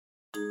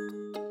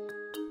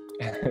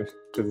This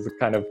is a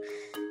kind of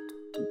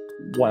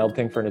wild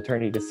thing for an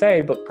attorney to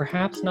say, but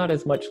perhaps not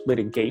as much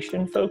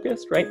litigation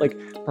focused, right? Like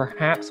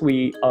perhaps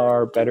we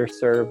are better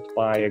served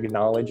by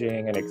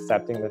acknowledging and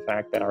accepting the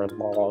fact that our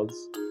laws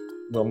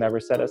will never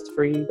set us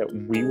free, that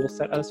we will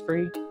set us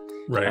free.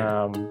 Right.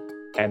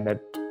 And that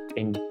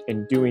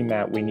in doing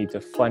that, we need to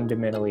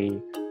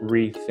fundamentally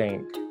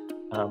rethink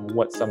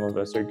what some of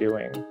us are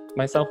doing,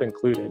 myself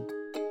included.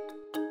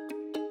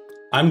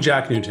 I'm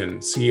Jack Newton,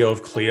 CEO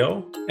of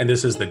Clio, and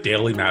this is the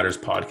Daily Matters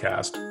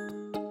podcast.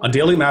 On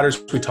Daily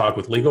Matters, we talk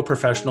with legal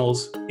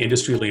professionals,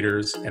 industry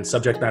leaders, and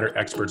subject matter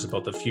experts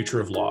about the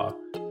future of law.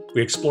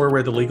 We explore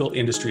where the legal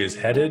industry is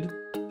headed,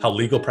 how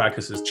legal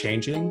practice is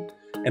changing,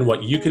 and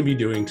what you can be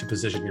doing to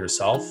position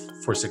yourself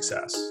for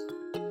success.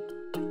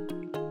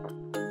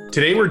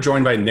 Today, we're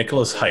joined by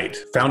Nicholas Hite,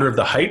 founder of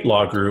the Hite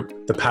Law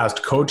Group, the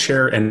past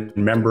co-chair and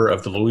member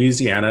of the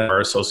Louisiana Bar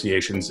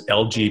Association's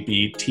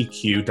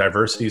LGBTQ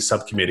Diversity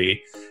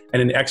Subcommittee,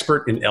 and an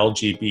expert in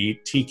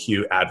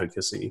LGBTQ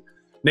advocacy.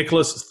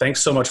 Nicholas,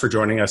 thanks so much for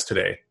joining us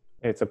today.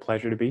 It's a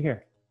pleasure to be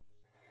here.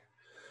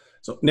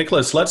 So,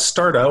 Nicholas, let's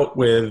start out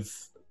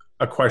with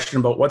a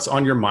question about what's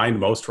on your mind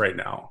most right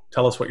now.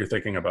 Tell us what you're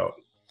thinking about.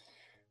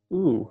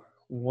 Ooh.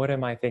 What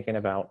am I thinking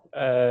about?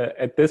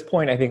 At this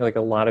point, I think like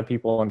a lot of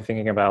people, I'm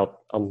thinking about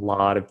a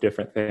lot of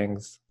different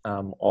things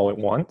all at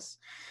once.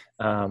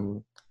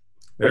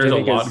 There's a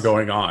lot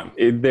going on.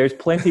 There's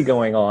plenty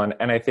going on.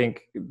 And I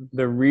think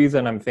the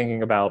reason I'm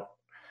thinking about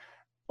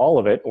all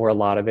of it or a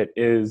lot of it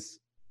is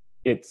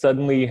it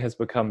suddenly has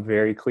become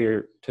very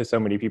clear to so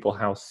many people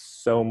how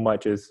so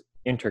much is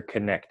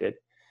interconnected.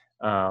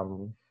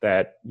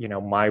 That, you know,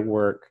 my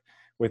work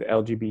with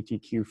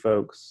LGBTQ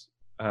folks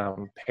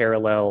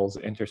parallels,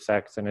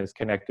 intersects, and is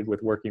connected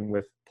with working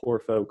with poor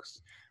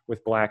folks,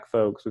 with Black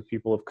folks, with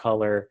people of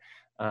color,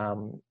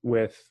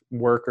 with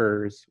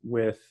workers,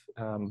 with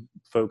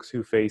folks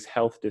who face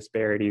health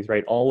disparities,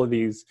 right? All of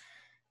these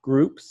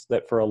groups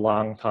that for a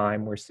long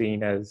time were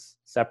seen as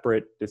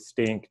separate,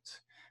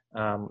 distinct,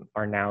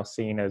 are now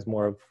seen as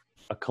more of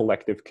a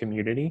collective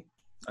community.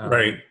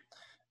 Right.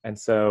 And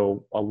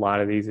so a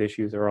lot of these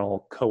issues are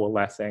all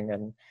coalescing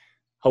and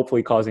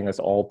hopefully causing us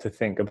all to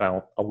think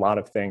about a lot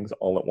of things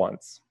all at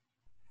once.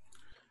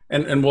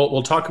 And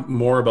we'll talk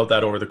more about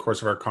that over the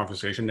course of our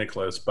conversation,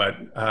 Nicholas.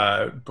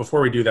 But before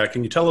we do that,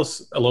 can you tell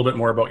us a little bit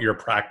more about your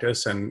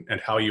practice and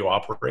how you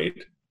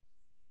operate?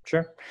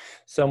 Sure.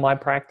 So my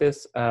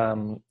practice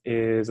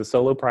is a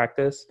solo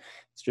practice.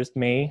 It's just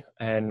me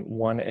and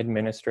one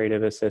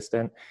administrative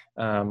assistant,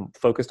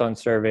 focused on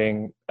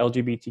serving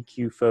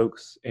LGBTQ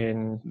folks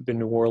in the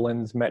New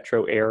Orleans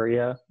metro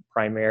area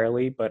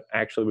primarily, but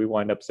actually we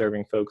wind up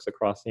serving folks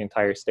across the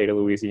entire state of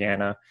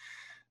Louisiana.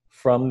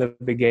 From the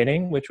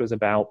beginning, which was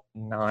about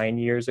 9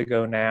 years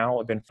ago now,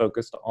 I've been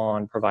focused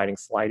on providing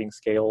sliding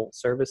scale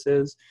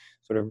services,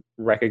 sort of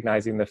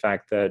recognizing the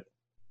fact that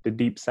the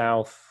Deep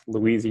South,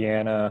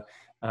 Louisiana,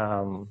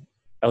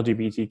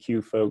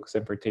 LGBTQ folks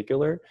in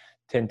particular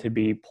tend to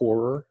be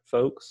poorer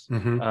folks,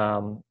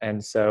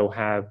 and so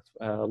have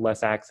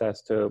less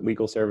access to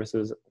legal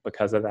services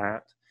because of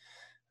that.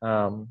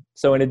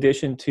 So in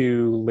addition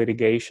to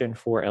litigation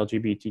for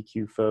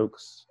LGBTQ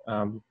folks,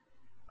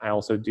 I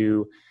also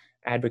do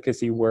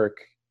advocacy work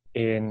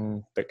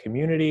in the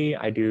community.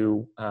 I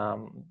do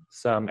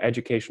some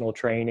educational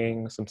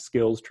training, some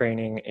skills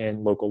training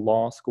in local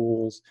law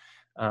schools,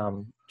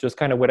 just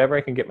kind of whatever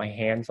I can get my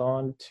hands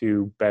on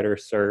to better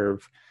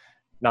serve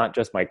not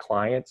just my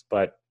clients,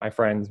 but my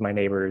friends, my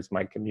neighbors,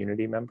 my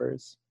community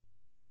members.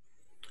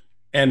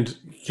 And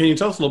can you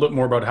tell us a little bit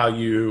more about how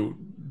you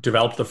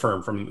developed the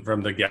firm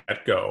from the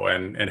get-go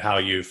and how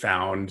you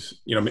found,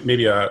 you know,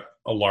 maybe a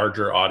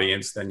larger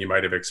audience than you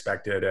might have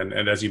expected,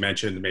 and as you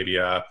mentioned, maybe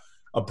a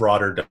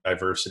broader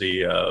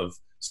diversity of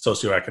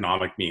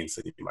socioeconomic means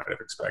than you might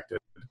have expected?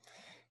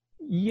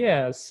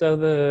 Yeah, so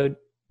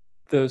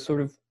the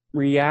sort of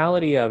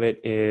reality of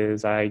it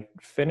is I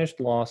finished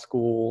law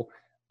school.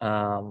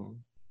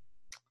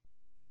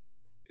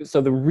 So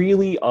the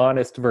really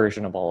honest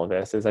version of all of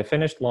this is I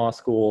finished law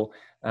school,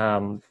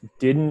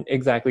 didn't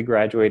exactly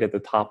graduate at the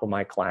top of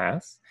my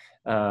class.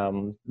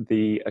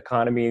 The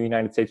economy in the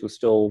United States was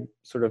still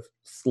sort of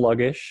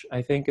sluggish,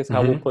 I think is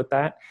how we'll put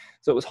that.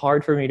 So it was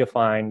hard for me to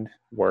find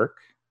work.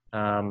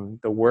 The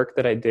work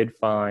that I did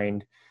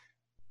find,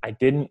 I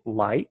didn't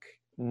like,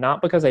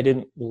 not because I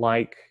didn't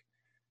like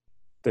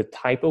the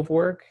type of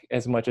work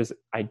as much as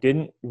I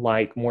didn't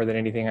like, more than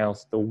anything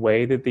else, the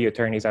way that the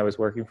attorneys I was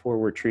working for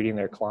were treating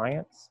their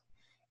clients.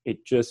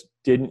 It just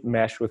didn't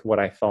mesh with what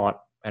I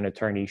thought an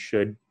attorney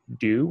should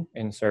do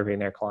in serving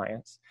their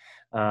clients.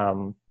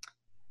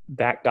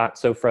 That got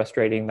so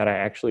frustrating that I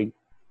actually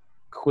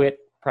quit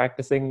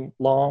practicing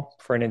law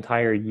for an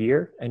entire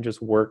year and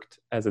just worked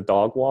as a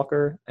dog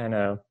walker and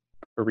a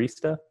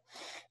barista.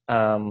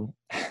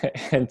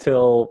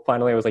 Until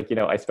finally I was like, you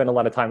know, I spent a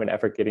lot of time and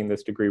effort getting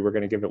this degree. We're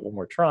going to give it one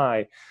more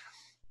try.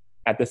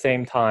 at the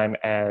same time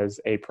as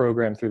a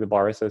program through the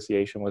Bar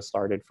Association was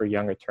started for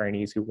young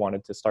attorneys who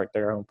wanted to start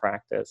their own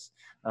practice.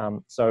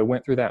 So I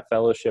went through that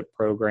fellowship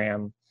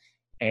program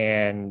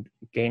and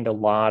gained a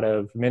lot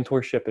of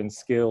mentorship and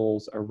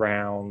skills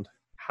around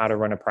how to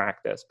run a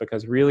practice,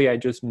 because really I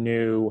just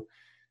knew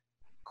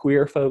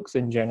queer folks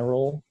in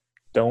general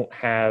don't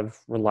have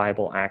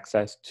reliable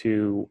access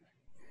to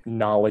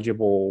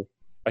knowledgeable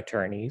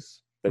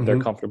attorneys that they're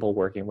comfortable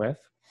working with.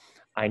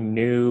 I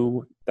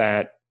knew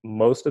that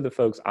most of the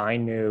folks I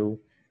knew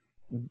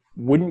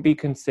wouldn't be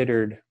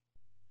considered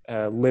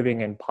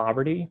living in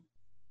poverty,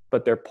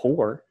 but they're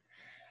poor.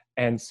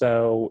 And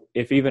so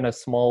if even a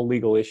small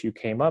legal issue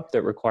came up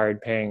that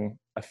required paying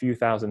a few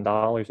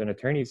 $1,000s in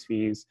attorney's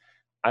fees,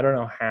 I don't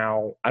know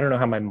how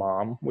my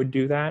mom would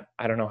do that.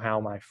 I don't know how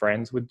my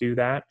friends would do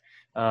that.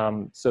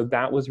 So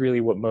that was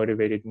really what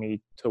motivated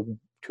me to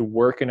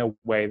work in a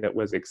way that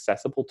was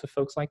accessible to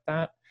folks like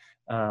that,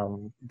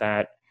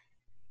 that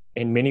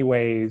in many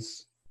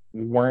ways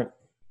weren't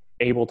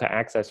able to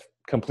access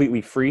completely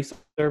free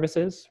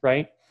services,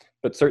 right?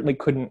 But certainly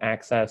couldn't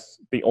access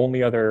the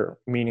only other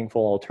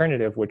meaningful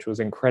alternative, which was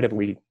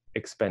incredibly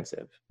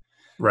expensive.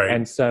 Right.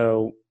 And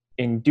so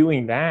in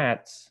doing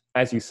that,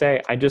 as you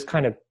say, I just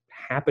kind of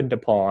happened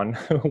upon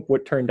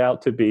what turned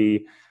out to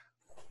be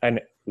an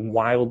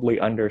wildly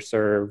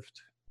underserved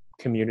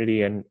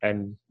community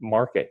and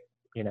market,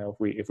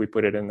 if we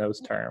put it in those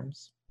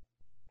terms.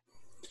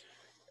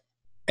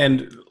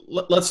 And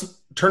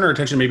let's turn our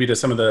attention maybe to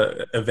some of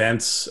the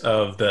events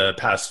of the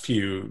past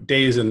few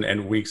days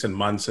and weeks and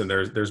months. And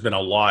there's been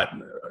a lot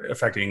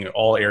affecting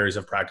all areas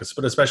of practice,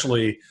 but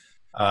especially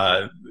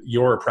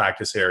your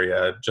practice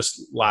area.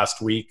 Just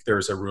last week, there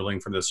was a ruling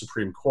from the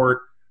Supreme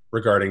Court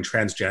regarding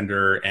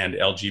transgender and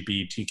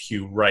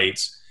LGBTQ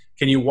rights.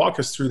 Can you walk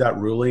us through that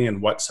ruling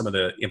and what some of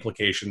the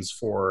implications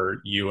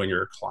for you and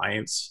your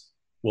clients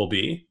will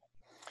be?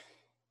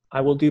 I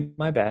will do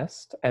my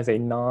best as a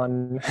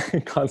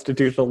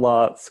non-constitutional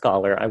law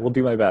scholar. I will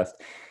do my best.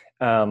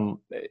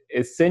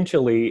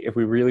 Essentially, if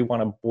we really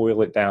want to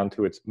boil it down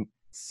to its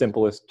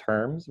simplest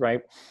terms,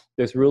 right?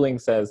 This ruling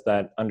says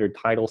that under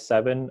Title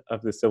VII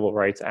of the Civil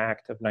Rights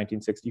Act of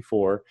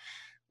 1964,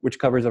 which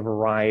covers a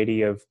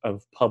variety of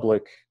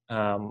public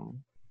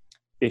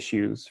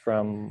issues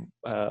from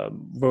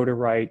voter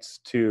rights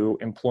to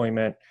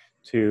employment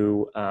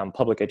to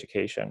public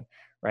education,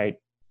 right?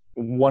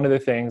 One of the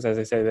things, as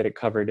I say, that it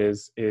covered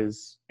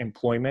is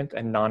employment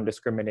and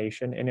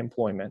non-discrimination in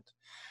employment.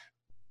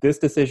 This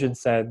decision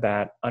said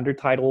that under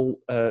Title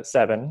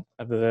VII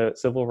of the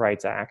Civil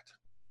Rights Act,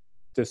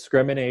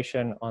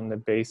 discrimination on the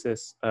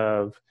basis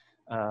of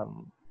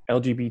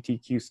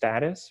LGBTQ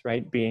status,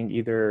 right, being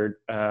either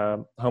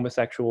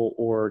homosexual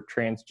or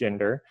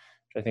transgender,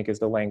 which I think is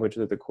the language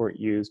that the court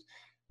used,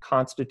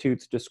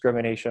 constitutes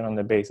discrimination on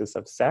the basis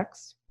of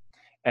sex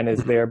and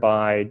is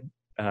thereby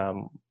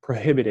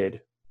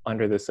prohibited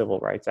under the Civil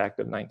Rights Act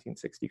of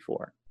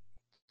 1964.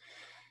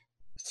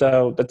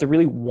 So that's a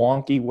really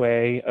wonky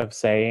way of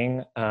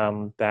saying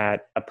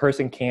that a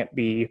person can't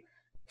be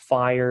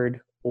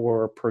fired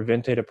or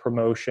prevented a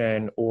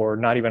promotion or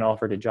not even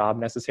offered a job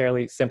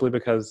necessarily simply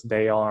because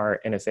they are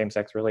in a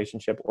same-sex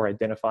relationship or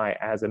identify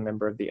as a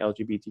member of the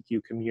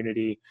LGBTQ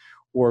community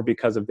or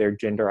because of their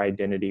gender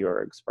identity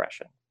or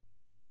expression.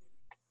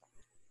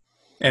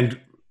 And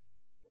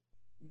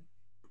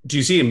do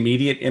you see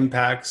immediate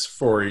impacts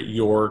for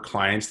your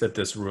clients that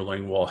this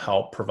ruling will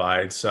help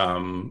provide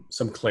some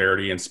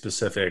clarity in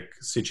specific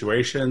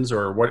situations,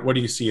 or what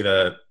do you see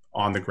the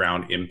on the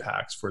ground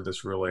impacts for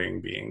this ruling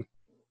being?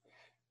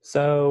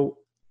 So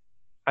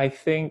I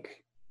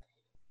think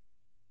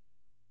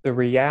the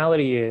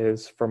reality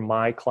is for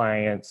my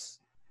clients,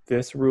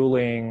 this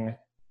ruling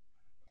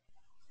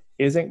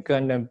isn't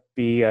going to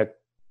be a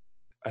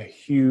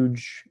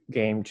huge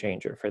game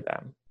changer for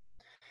them.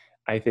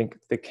 I think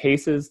the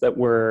cases that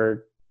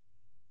worked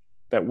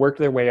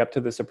their way up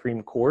to the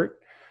Supreme Court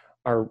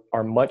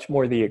are much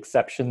more the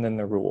exception than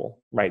the rule,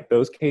 right?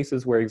 Those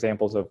cases were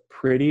examples of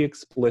pretty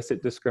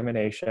explicit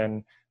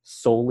discrimination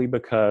solely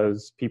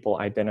because people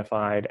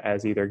identified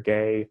as either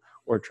gay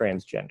or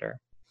transgender.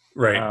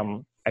 Right.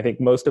 I think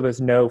most of us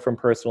know from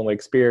personal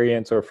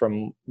experience or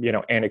from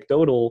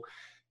anecdotal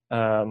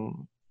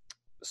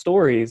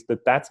stories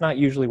that that's not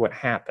usually what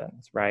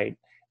happens, right?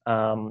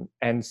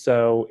 And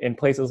so in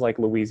places like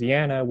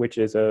Louisiana, which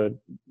is a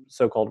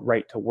so-called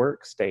right to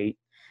work state,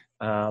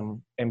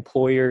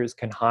 employers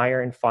can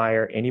hire and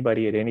fire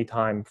anybody at any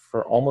time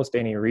for almost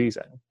any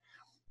reason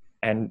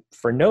and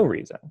for no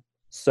reason.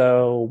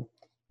 So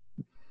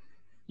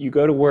you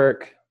go to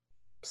work,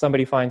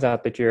 somebody finds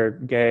out that you're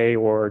gay,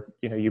 or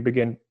you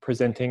begin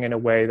presenting in a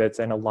way that's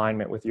in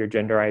alignment with your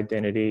gender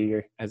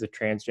identity as a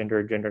transgender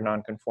or gender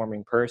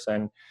nonconforming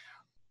person.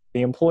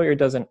 The employer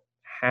doesn't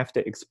have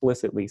to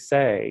explicitly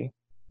say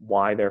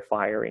why they're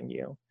firing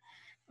you.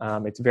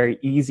 It's very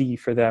easy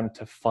for them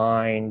to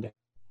find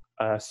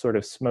a sort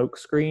of smoke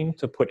screen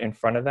to put in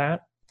front of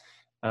that.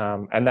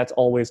 And that's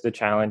always the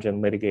challenge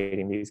in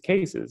litigating these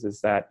cases,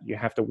 is that you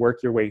have to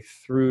work your way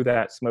through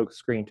that smoke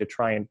screen to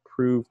try and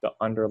prove the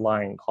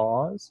underlying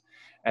cause.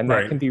 And that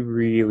Right. can be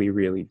really,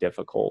 really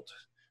difficult,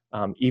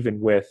 even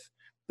with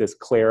this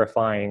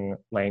clarifying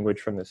language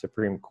from the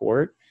Supreme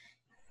Court.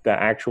 The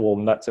actual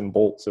nuts and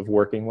bolts of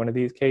working one of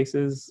these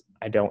cases,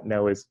 I don't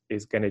know is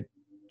going to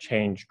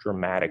change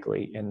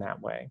dramatically in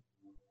that way.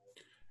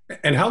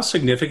 And how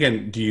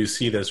significant do you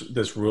see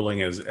this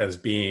ruling as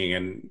being?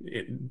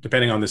 And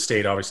depending on the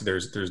state, obviously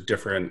there's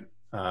different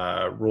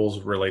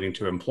rules relating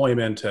to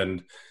employment,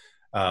 and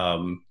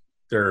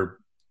there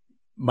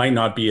might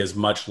not be as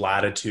much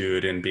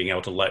latitude in being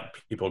able to let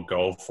people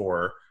go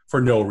for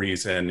no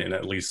reason in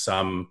at least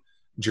some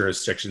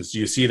jurisdictions. Do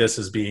you see this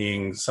as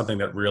being something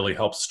that really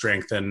helps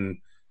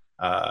strengthen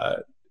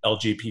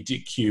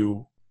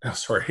LGBTQ?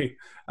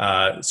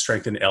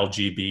 Strengthen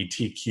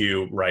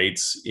LGBTQ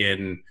rights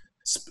in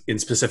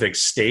specific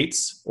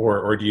states,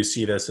 or do you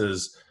see this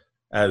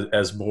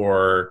as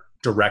more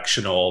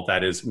directional,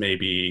 that is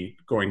maybe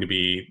going to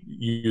be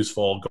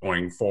useful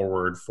going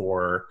forward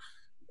for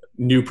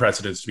new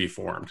precedents to be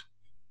formed?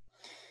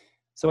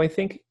 So I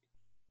think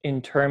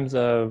in terms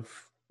of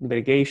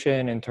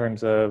litigation, in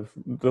terms of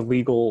the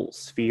legal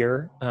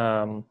sphere,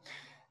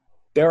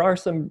 there are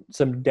some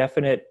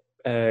definite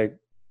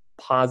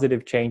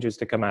positive changes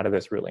to come out of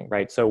this ruling,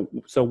 right? So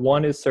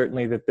one is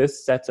certainly that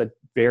this sets a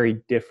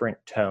very different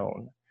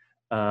tone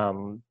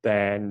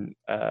than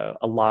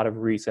a lot of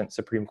recent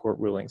Supreme Court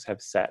rulings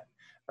have set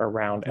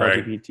around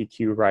Right.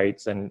 LGBTQ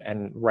rights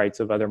and rights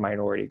of other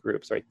minority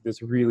groups, right?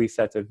 This really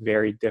sets a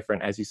very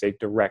different, as you say,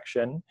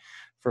 direction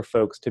for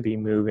folks to be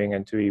moving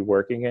and to be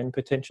working in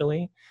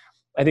potentially.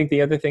 I think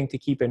the other thing to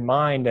keep in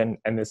mind,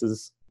 and this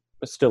is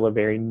still a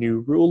very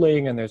new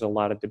ruling and there's a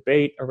lot of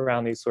debate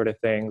around these sort of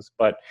things,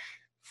 but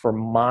for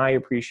my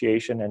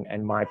appreciation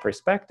and my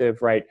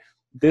perspective, right,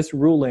 this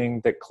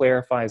ruling that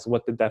clarifies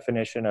what the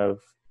definition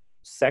of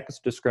sex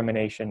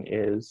discrimination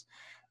is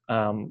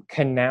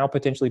can now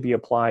potentially be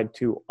applied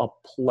to a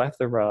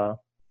plethora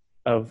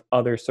of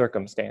other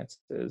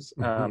circumstances.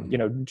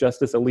 Mm-hmm.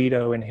 Justice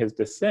Alito in his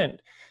dissent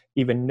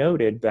even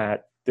noted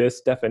that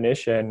this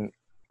definition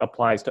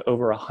applies to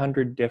over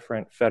 100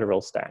 different federal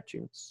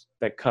statutes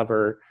that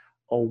cover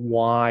a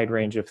wide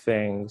range of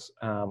things.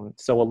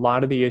 So a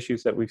lot of the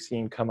issues that we've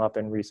seen come up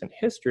in recent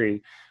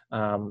history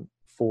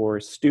for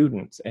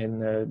students in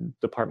the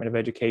Department of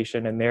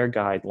Education and their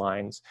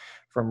guidelines,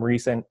 from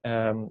recent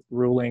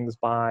rulings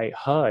by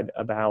HUD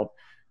about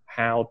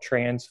how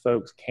trans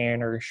folks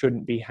can or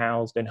shouldn't be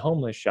housed in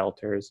homeless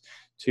shelters,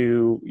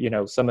 to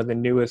some of the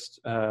newest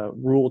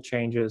rule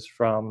changes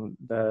from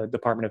the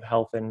Department of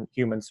Health and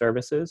Human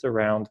Services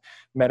around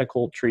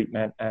medical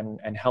treatment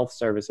and health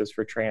services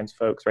for trans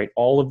folks, right?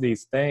 All of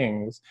these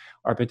things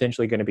are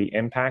potentially going to be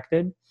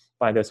impacted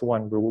by this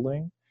one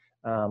ruling.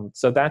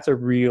 So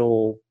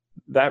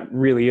that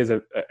really is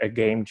a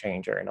game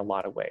changer in a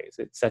lot of ways.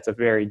 It sets a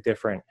very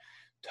different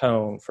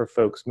tone for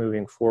folks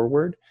moving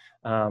forward.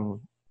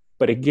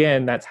 But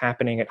again, that's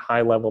happening at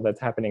high level, that's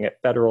happening at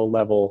federal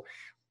level.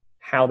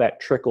 How that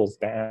trickles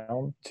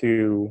down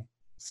to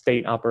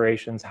state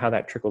operations, how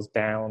that trickles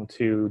down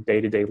to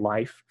day-to-day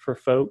life for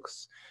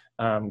folks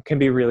can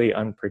be really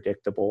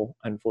unpredictable,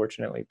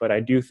 unfortunately. But I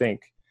do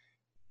think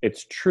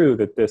it's true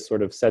that this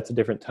sort of sets a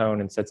different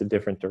tone and sets a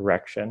different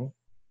direction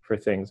for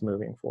things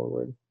moving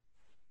forward.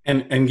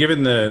 And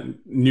given the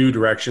new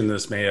direction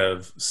this may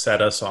have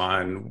set us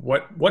on,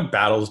 what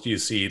battles do you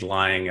see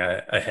lying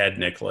ahead,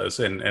 Nicholas?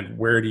 And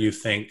where do you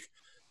think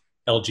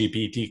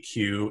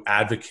LGBTQ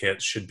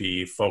advocates should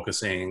be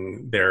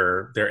focusing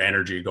their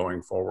energy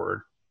going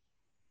forward?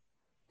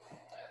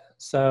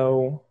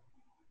 So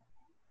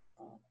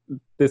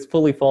this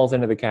fully falls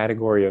into the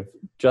category of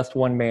just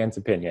one man's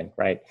opinion,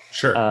 right?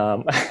 Sure.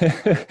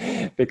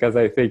 Because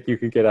I think you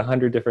could get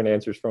 100 different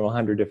answers from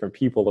 100 different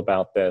people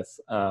about this.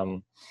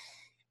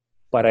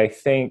 But I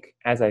think,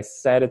 as I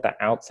said at the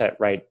outset,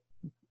 right,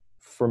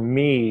 for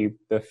me,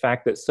 the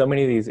fact that so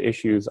many of these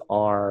issues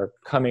are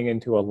coming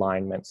into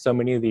alignment, so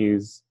many of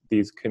these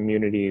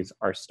communities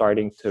are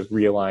starting to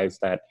realize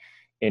that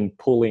in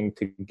pulling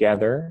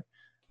together,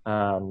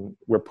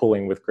 we're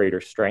pulling with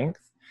greater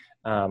strength,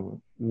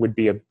 would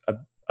be a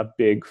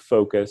big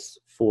focus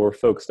for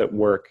folks that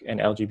work in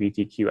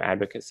LGBTQ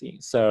advocacy.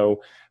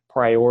 So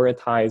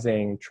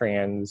prioritizing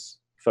trans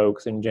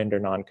folks and gender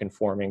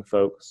nonconforming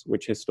folks,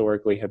 which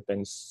historically have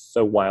been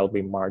so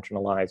wildly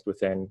marginalized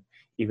within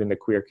even the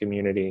queer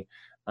community,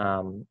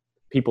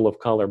 people of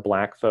color,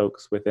 Black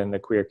folks within the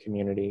queer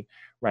community,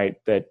 right?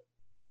 That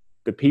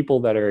the people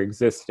that are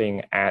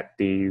existing at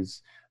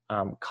these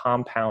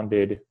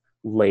compounded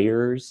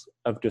layers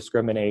of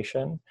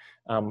discrimination,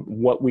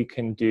 what we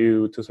can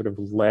do to sort of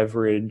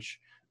leverage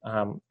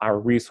our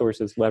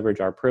resources, leverage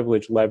our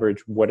privilege,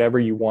 leverage whatever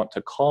you want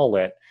to call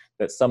it,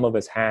 that some of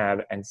us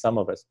have and some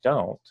of us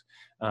don't,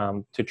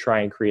 to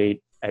try and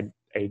create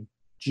a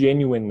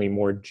genuinely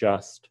more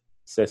just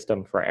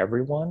system for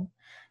everyone,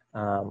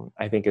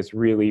 I think is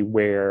really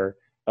where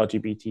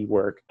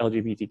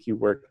LGBTQ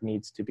work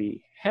needs to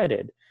be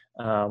headed.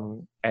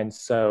 And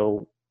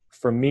so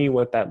for me,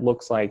 what that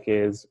looks like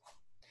is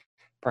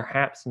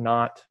perhaps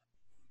not,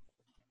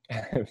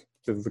 this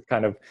is a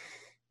kind of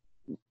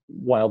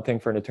wild thing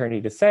for an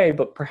attorney to say,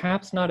 but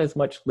perhaps not as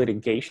much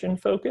litigation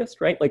focused,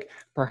 right? Like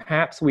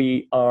perhaps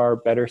we are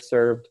better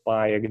served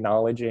by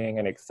acknowledging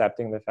and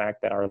accepting the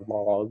fact that our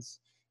laws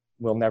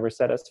will never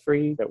set us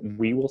free, that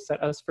we will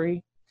set us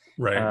free.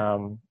 Right.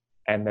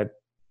 And that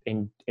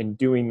in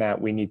doing that,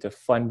 we need to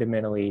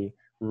fundamentally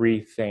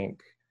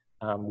rethink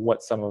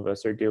what some of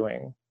us are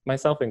doing,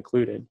 myself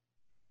included.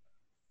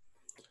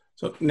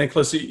 So,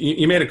 Nicholas,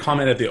 you made a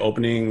comment at the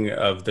opening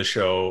of the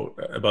show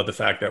about the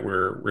fact that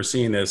we're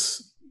seeing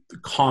this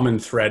common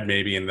thread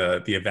maybe in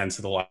the events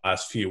of the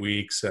last few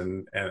weeks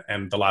and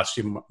the last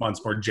few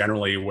months more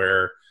generally,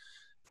 where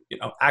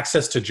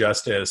access to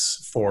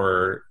justice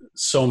for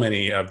so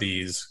many of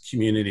these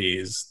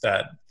communities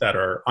that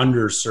are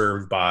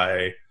underserved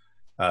by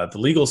the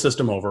legal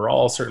system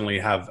overall certainly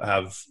have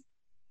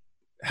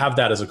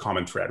that as a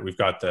common thread. We've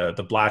got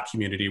the Black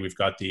community, we've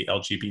got the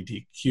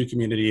LGBTQ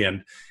community,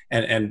 and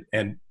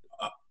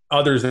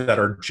others that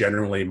are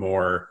generally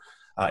more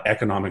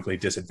economically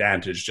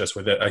disadvantaged, just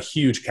with a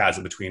huge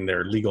chasm between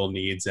their legal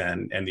needs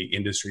and the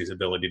industry's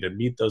ability to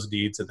meet those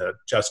needs, and the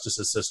justice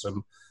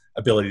system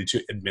ability to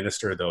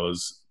administer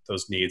those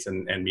needs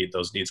and meet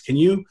those needs. Can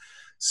you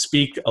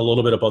speak a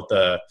little bit about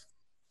the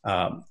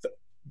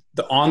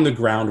on the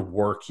ground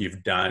work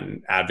you've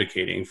done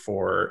advocating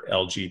for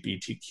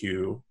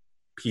LGBTQ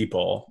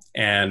people,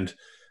 and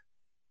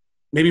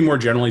maybe more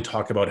generally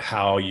talk about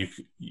how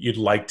you'd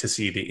like to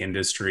see the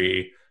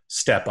industry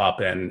step up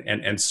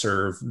and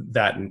serve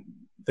the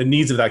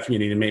needs of that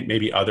community and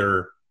maybe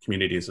other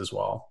communities as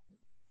well?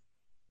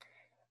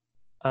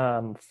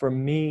 For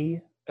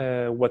me,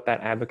 what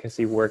that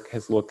advocacy work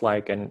has looked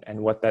like and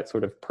what that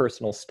sort of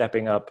personal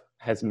stepping up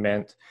has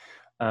meant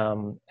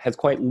has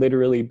quite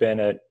literally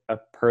been a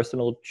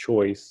personal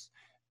choice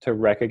to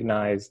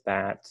recognize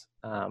that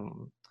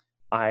I'm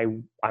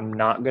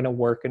not going to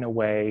work in a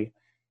way,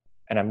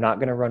 and I'm not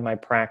going to run my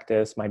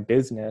practice, my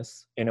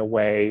business, in a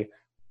way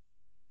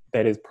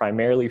that is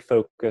primarily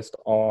focused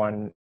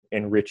on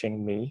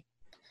enriching me.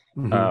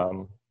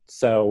 Mm-hmm.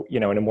 So,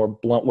 in a more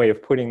blunt way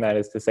of putting that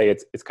is to say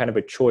it's kind of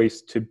a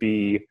choice to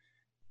be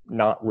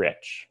not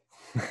rich.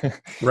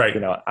 Right.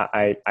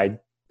 I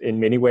in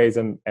many ways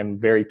am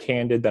very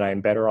candid that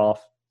I'm better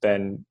off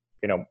than,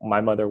 my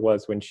mother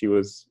was when she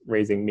was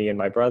raising me and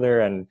my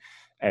brother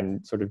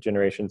and sort of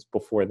generations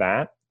before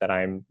that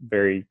I'm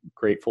very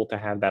grateful to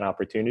have that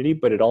opportunity.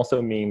 But it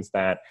also means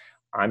that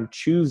I'm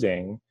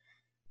choosing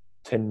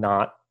to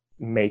not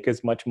make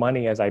as much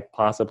money as I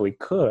possibly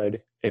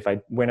could if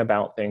I went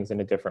about things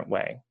in a different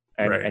way,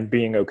 and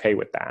being okay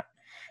with that.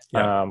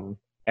 Yeah.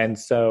 And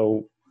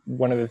so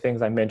one of the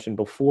things I mentioned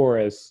before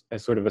as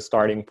sort of a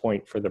starting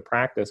point for the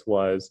practice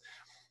was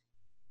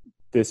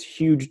this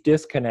huge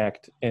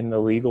disconnect in the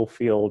legal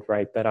field,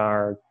 right? That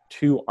our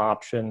two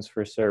options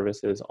for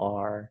services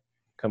are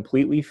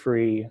completely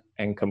free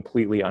and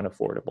completely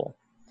unaffordable,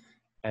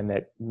 and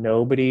that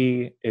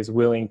nobody is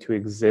willing to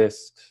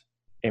exist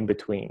in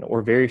between,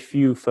 or very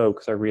few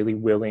folks are really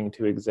willing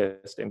to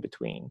exist in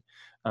between.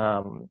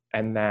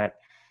 And that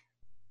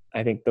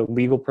I think the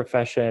legal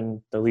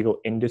profession, the legal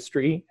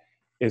industry,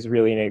 is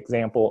really an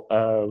example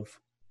of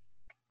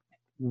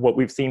what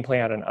we've seen play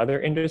out in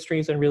other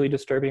industries in really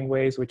disturbing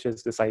ways, which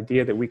is this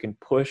idea that we can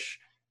push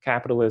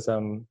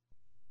capitalism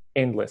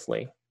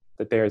endlessly,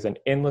 that there's an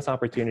endless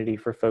opportunity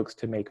for folks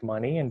to make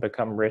money and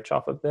become rich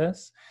off of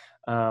this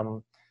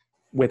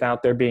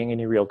without there being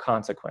any real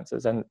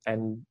consequences.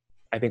 And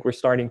I think we're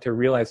starting to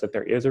realize that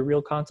there is a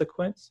real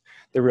consequence.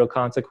 The real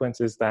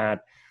consequence is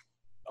that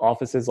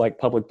offices like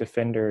public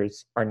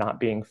defenders are not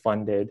being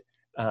funded.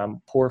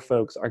 Poor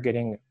folks are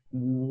getting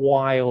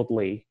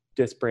wildly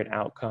disparate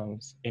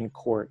outcomes in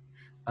court.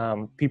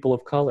 People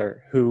of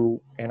color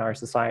who in our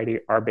society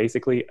are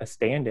basically a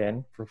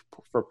stand-in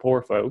for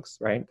poor folks,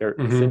 right? They're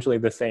essentially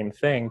the same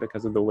thing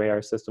because of the way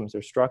our systems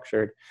are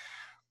structured,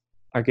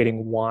 are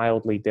getting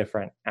wildly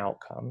different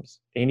outcomes.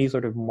 Any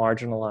sort of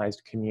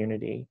marginalized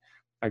community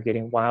are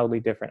getting wildly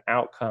different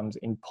outcomes,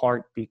 in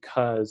part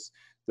because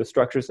the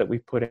structures that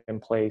we've put in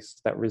place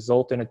that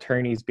result in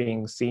attorneys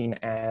being seen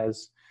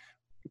as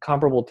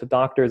comparable to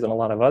doctors and a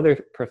lot of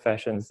other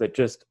professions, that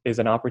just is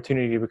an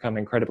opportunity to become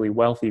incredibly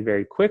wealthy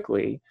very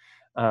quickly,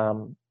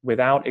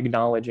 without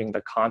acknowledging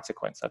the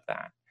consequence of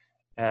that.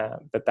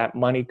 That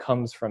money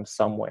comes from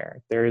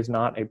somewhere. There is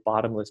not a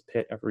bottomless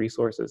pit of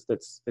resources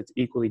that's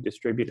equally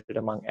distributed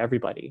among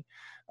everybody.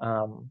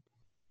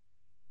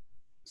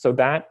 So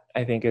that,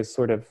 I think, is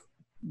sort of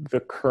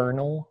the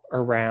kernel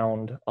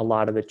around a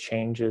lot of the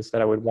changes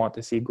that I would want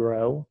to see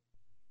grow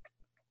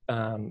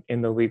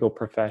in the legal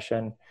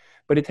profession.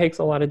 But it takes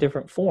a lot of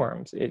different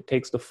forms. It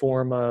takes the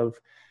form of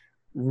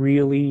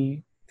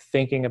really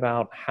thinking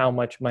about how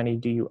much money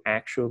do you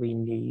actually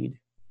need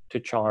to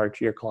charge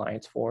your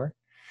clients for.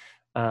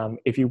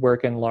 If you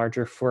work in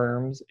larger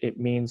firms, it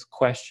means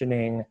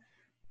questioning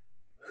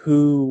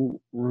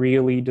who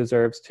really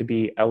deserves to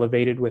be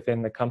elevated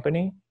within the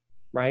company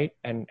right?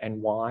 And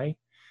why?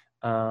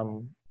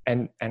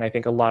 And I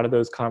think a lot of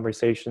those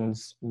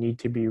conversations need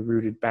to be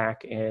rooted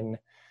back in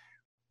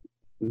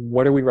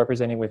what are we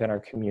representing within our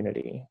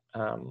community?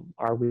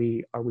 Are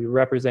we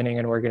representing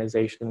an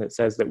organization that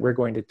says that we're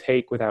going to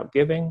take without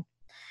giving?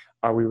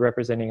 Are we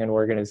representing an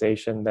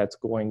organization that's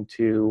going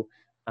to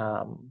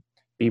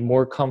be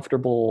more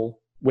comfortable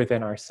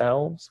within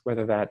ourselves,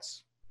 whether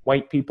that's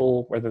white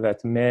people, whether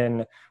that's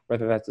men,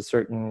 whether that's a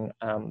certain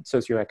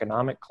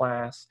socioeconomic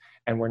class,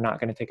 and we're not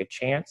going to take a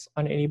chance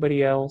on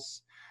anybody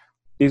else?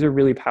 These are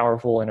really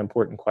powerful and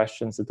important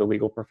questions that the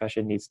legal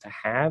profession needs to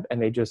have, and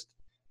they just,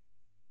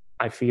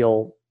 I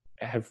feel,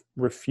 have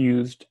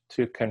refused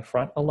to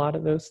confront a lot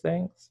of those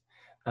things.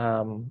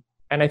 And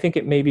I think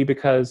it may be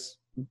because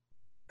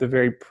the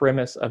very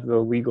premise of the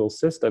legal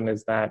system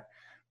is that,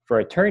 for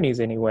attorneys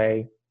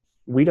anyway,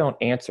 we don't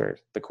answer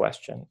the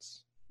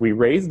questions. We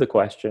raise the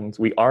questions,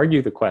 we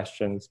argue the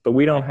questions, but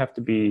we don't have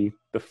to be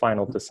the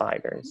final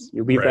deciders.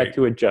 You leave that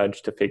to a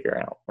judge to figure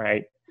out,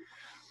 right?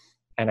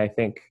 And I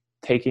think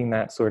taking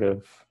that sort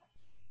of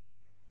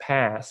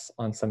pass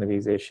on some of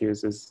these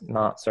issues is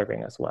not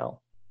serving us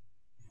well.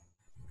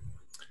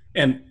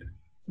 And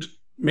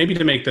maybe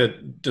to make the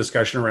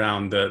discussion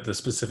around the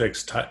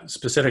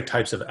specific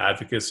types of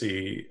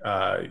advocacy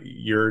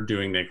you're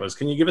doing, Nicholas,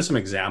 can you give us some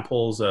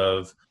examples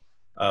of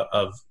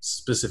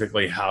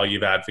specifically how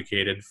you've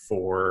advocated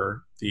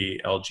for the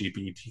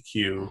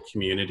LGBTQ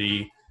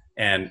community,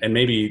 and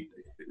maybe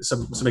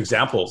some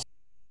examples?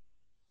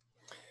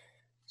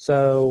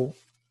 So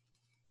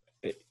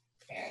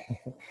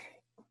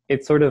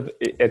it's sort of,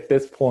 at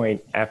this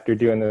point, after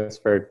doing this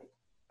for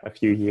a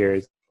few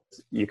years,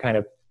 you kind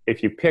of,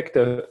 if you picked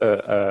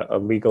a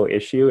legal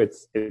issue,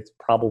 it's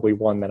probably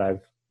one that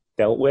I've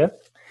dealt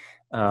with.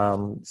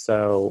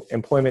 So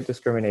employment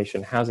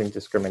discrimination, housing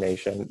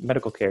discrimination,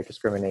 medical care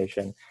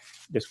discrimination,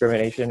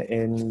 discrimination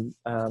in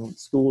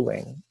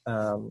schooling.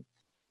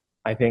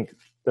 I think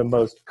the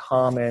most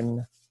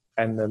common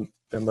and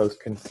the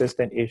most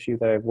consistent issue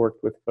that I've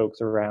worked with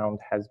folks around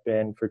has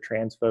been for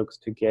trans folks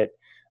to get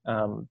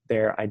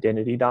their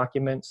identity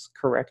documents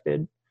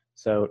corrected.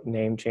 So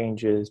name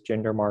changes,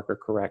 gender marker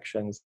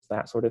corrections,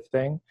 that sort of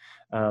thing.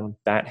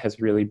 That has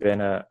really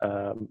been at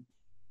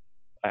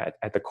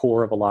the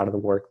core of a lot of the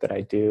work that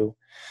I do.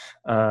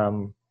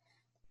 And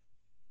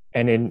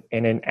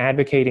in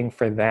advocating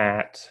for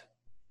that,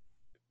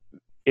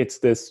 it's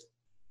this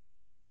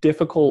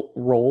difficult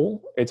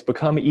role. It's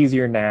become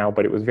easier now,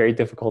 but it was very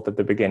difficult at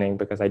the beginning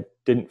because I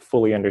didn't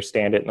fully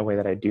understand it in the way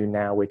that I do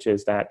now, which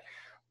is that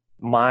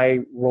my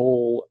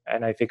role,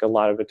 and I think a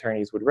lot of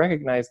attorneys would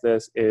recognize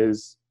this,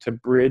 is to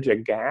bridge a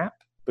gap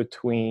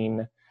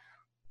between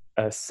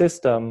a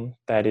system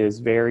that is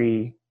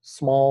very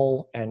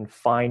small and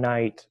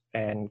finite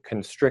and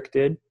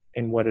constricted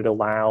in what it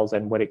allows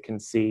and what it can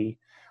see,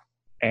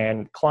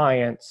 and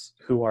clients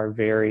who are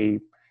very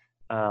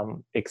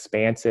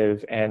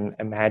expansive and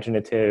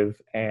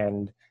imaginative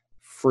and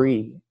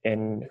free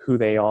in who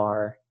they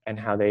are and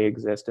how they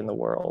exist in the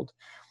world.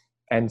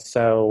 And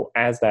so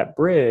as that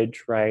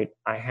bridge, right,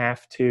 I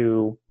have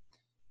to,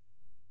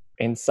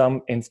 in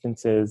some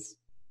instances,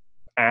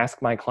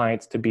 ask my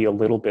clients to be a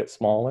little bit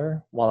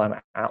smaller while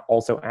I'm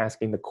also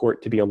asking the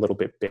court to be a little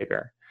bit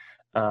bigger.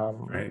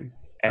 Right.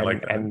 I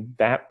like that. And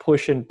that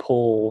push and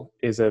pull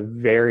is a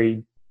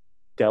very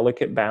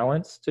delicate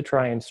balance to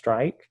try and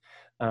strike.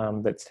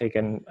 That's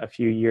taken a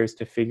few years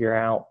to figure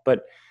out.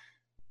 But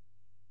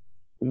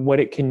what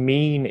it can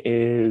mean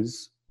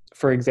is,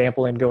 for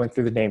example, in going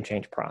through the name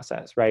change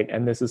process, right?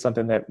 And this is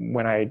something that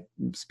when I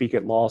speak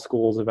at law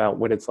schools about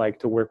what it's like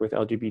to work with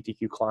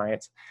LGBTQ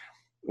clients,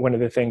 one of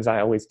the things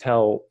I always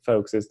tell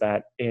folks is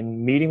that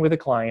in meeting with a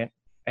client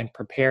and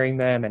preparing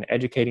them and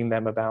educating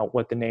them about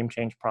what the name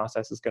change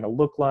process is going to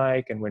look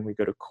like and when we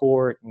go to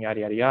court and yada,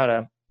 yada,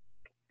 yada,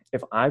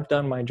 if I've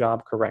done my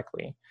job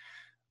correctly,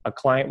 a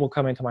client will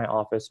come into my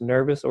office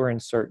nervous or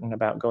uncertain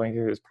about going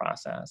through this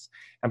process.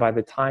 And by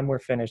the time we're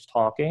finished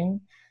talking,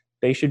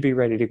 they should be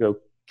ready to go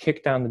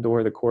kick down the door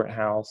of the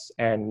courthouse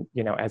and,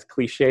 you know, as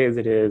cliche as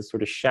it is,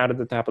 sort of shout at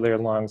the top of their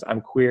lungs,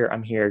 "I'm queer,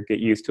 I'm here, get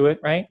used to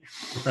it," right?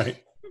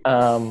 Right.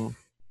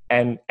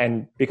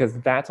 And because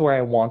that's where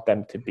I want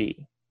them to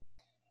be.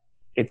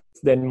 It's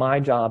then my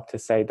job to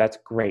say, that's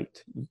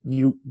great.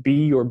 You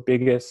be your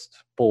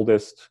biggest,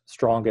 boldest,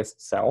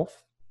 strongest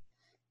self.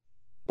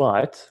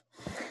 But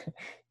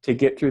to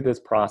get through this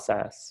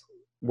process,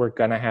 we're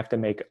going to have to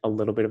make a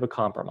little bit of a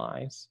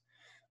compromise.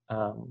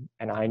 And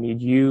I need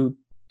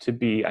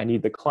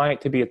the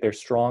client to be at their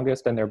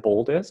strongest and their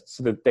boldest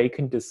so that they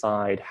can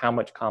decide how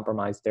much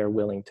compromise they're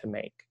willing to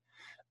make.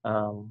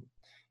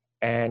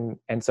 And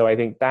so I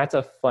think that's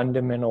a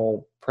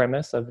fundamental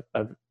premise of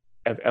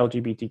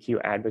LGBTQ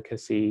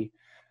advocacy,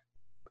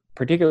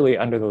 particularly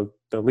under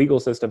the legal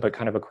system, but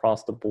kind of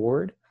across the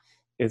board,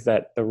 is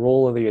that the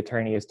role of the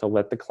attorney is to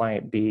let the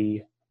client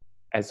be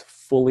as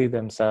fully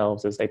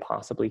themselves as they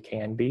possibly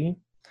can be.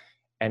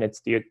 And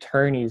it's the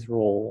attorney's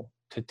role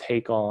to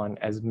take on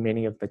as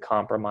many of the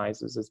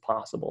compromises as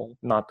possible,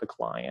 not the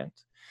client.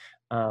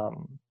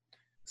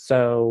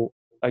 So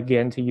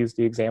again, to use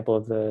the example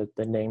of the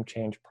name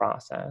change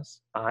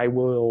process, I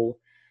will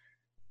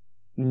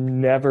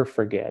never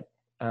forget,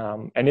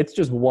 and it's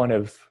just one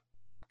of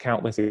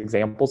countless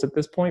examples at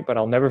this point, but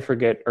I'll never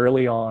forget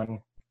early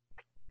on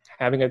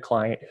having a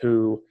client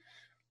who,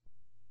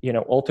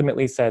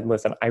 ultimately said,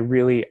 listen, I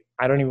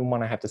don't even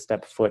want to have to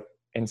step foot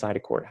inside a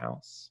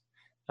courthouse.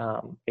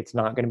 It's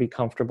not going to be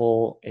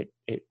comfortable.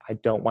 I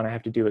don't want to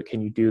have to do it.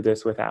 Can you do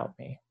this without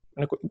me?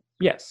 And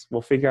yes,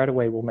 we'll figure out a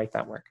way. We'll make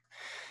that work.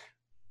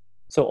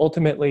 So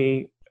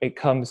ultimately, it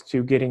comes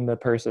to getting the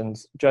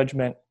person's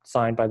judgment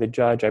signed by the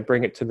judge. I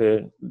bring it to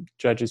the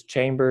judge's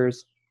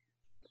chambers,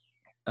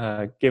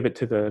 give it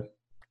to the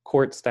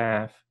court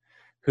staff,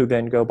 who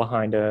then go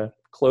behind a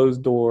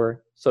closed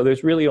door. So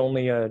there's really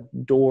only a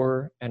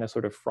door and a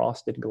sort of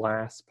frosted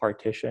glass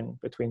partition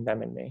between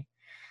them and me.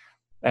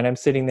 And I'm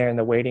sitting there in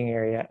the waiting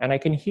area, and I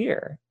can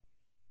hear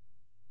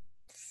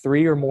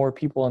 3 or more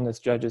people on this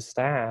judge's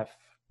staff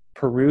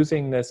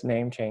perusing this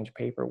name change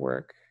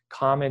paperwork,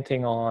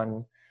 commenting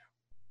on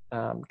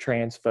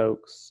trans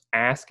folks,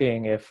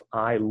 asking if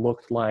I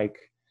looked like,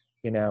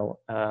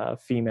 a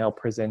female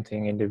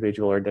presenting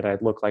individual, or did I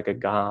look like a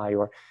guy,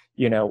 or,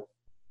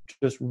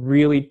 just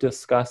really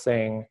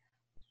discussing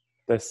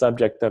the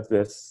subject of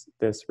this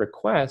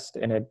request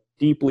in a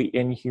deeply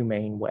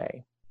inhumane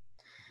way.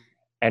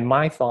 And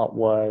my thought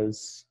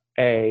was,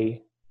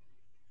 A,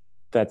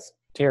 that's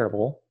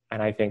terrible,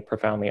 and I think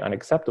profoundly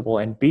unacceptable.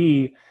 And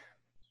B,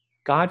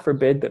 God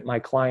forbid that my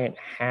client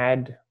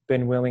had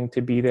been willing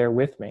to be there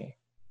with me,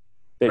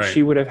 that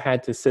she would have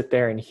had to sit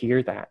there and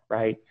hear that,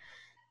 right?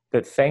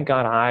 That thank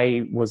God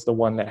I was the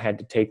one that had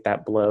to take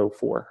that blow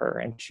for her,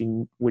 and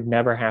she would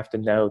never have to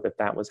know that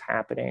that was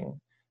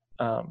happening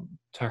to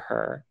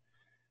her.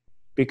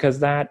 Because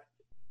that,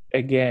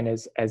 again,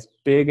 is as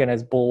big and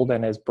as bold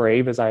and as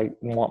brave as I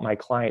want my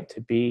client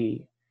to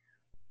be,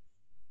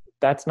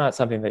 that's not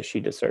something that she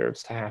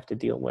deserves to have to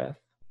deal with.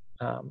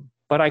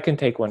 But I can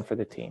take one for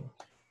the team.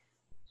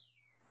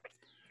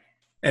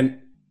 And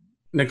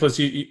Nicholas,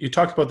 you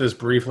talked about this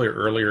briefly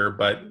earlier,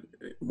 but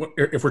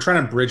if we're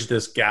trying to bridge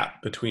this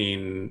gap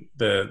between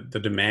the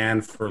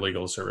demand for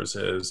legal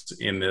services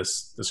in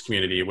this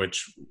community,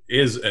 which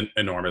is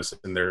enormous,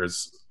 and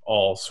there's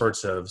all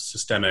sorts of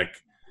systemic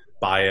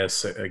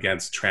bias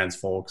against trans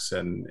folks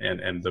and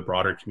the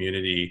broader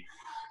community,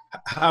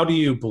 how do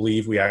you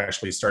believe we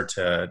actually start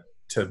to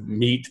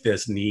meet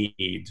this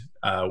need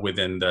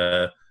within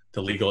the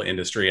legal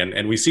industry?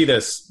 And we see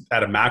this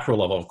at a macro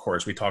level, of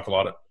course. We talk a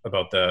lot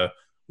about the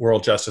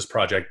World Justice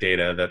Project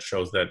data that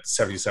shows that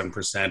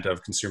 77%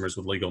 of consumers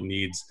with legal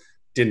needs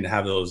didn't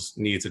have those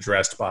needs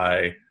addressed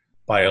by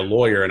a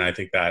lawyer. And I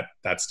think that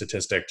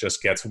statistic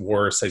just gets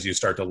worse as you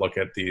start to look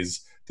at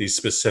these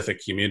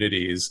specific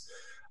communities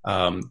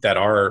that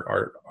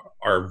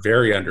are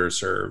very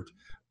underserved.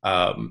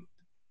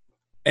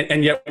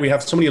 And yet we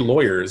have so many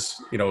lawyers,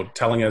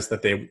 telling us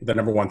that the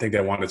number one thing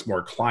they want is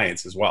more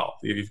clients as well.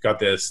 You've got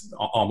this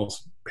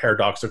almost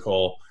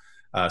paradoxical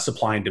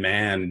supply and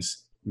demand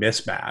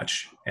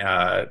mismatch.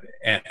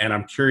 And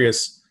I'm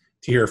curious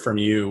to hear from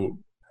you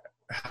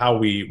how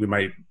we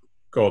might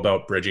go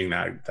about bridging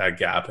that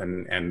gap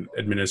and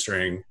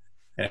administering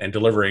and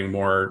delivering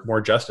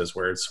more justice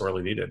where it's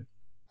sorely needed.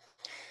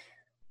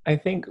 I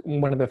think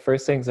one of the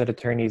first things that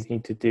attorneys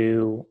need to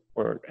do,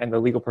 and the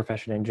legal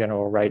profession in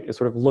general, right, is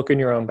sort of look in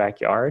your own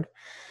backyard.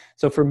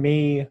 So for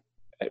me,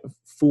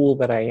 fool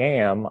that I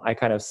am, I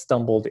kind of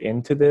stumbled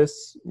into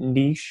this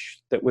niche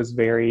that was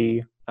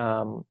very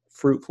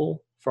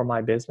fruitful for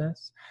my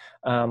business.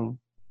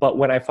 But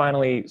when I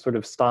finally sort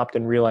of stopped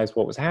and realized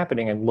what was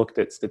happening and looked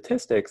at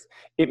statistics,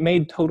 it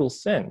made total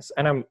sense.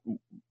 And I'm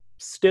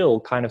still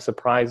kind of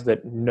surprised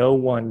that no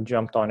one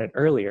jumped on it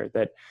earlier,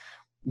 that,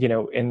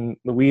 in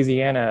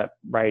Louisiana,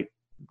 right,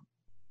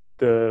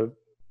 the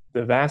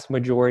vast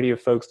majority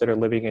of folks that are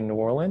living in New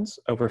Orleans,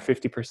 over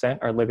 50%,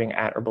 are living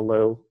at or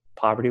below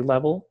poverty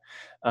level.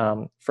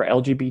 For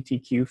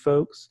LGBTQ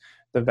folks,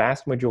 the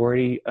vast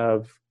majority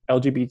of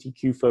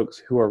LGBTQ folks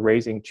who are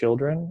raising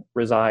children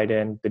reside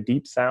in the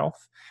Deep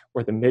South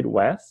or the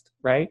Midwest,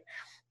 right?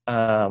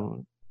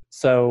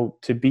 So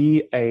to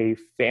be a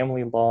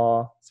family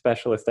law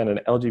specialist and an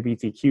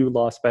LGBTQ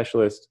law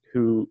specialist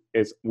who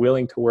is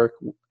willing to work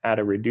at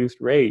a reduced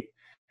rate,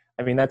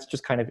 I mean, that's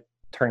just kind of,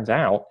 turns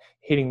out,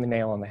 hitting the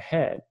nail on the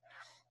head.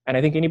 And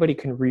I think anybody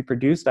can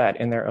reproduce that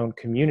in their own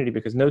community,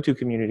 because no two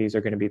communities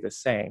are going to be the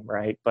same,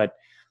 right? But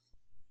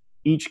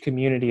each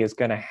community is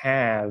going to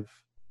have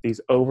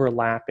these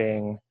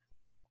overlapping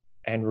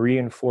and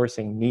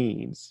reinforcing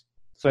needs.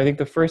 So I think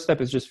the first step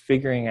is just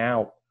figuring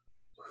out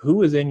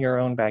who is in your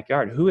own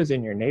backyard, who is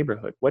in your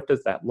neighborhood, what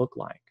does that look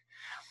like?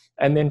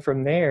 And then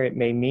from there, it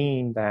may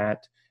mean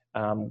that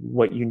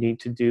what you need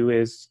to do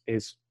is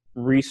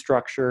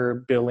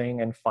restructure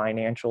billing and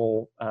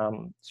financial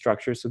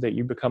structures so that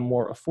you become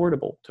more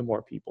affordable to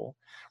more people.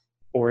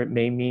 Or it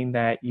may mean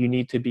that you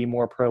need to be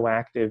more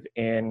proactive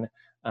in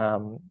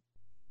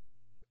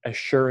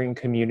assuring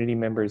community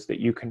members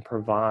that you can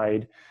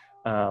provide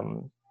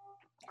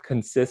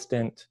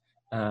consistent,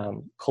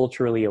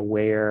 culturally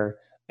aware,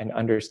 and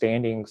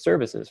understanding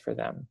services for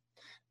them.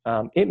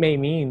 It may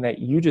mean that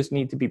you just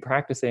need to be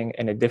practicing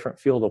in a different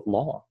field of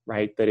law,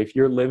 right? That if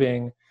you're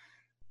living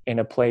in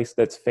a place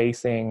that's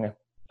facing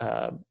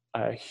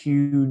a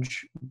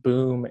huge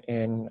boom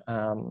in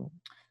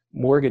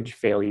mortgage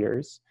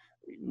failures,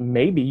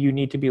 maybe you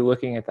need to be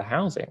looking at the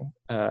housing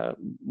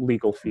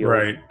legal field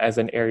Right. as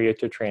an area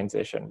to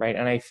transition, right?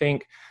 And I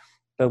think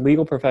the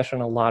legal profession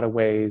in a lot of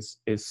ways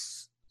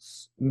is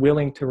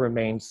willing to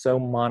remain so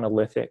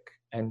monolithic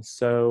and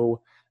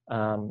so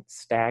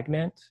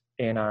stagnant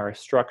in our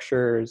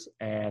structures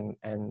and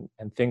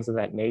things of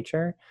that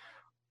nature,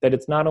 that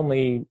it's not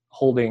only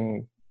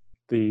holding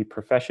the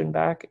profession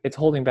back, it's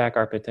holding back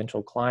our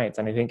potential clients.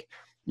 And I think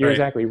you're Right.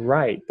 exactly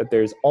right that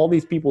there's all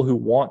these people who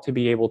want to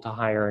be able to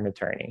hire an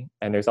attorney,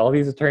 and there's all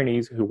these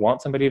attorneys who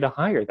want somebody to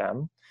hire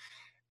them.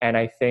 And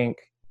I think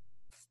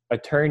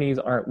attorneys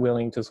aren't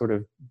willing to sort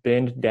of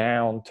bend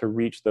down to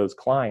reach those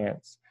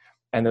clients,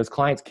 and those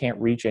clients can't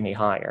reach any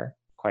higher,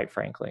 quite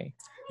frankly.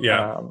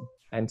 Yeah.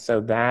 And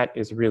so that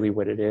is really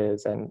what it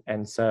is.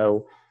 And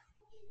so,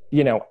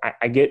 you know,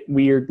 I get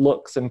weird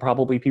looks, and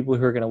probably people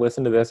who are going to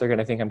listen to this are going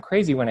to think I'm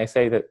crazy when I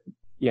say that,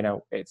 you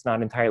know, it's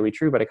not entirely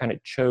true, but I kind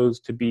of chose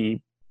to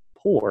be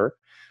poor.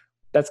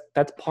 That's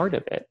part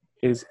of it,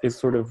 is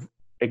sort of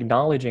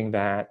acknowledging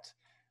that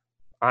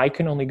I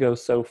can only go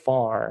so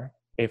far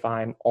if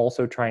I'm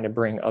also trying to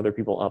bring other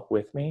people up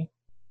with me.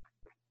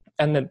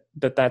 And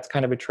that's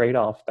kind of a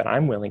trade-off that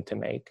I'm willing to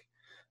make.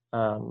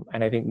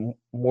 And I think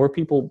more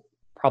people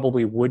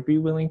probably would be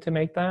willing to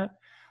make that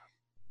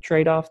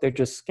trade-off. They're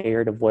just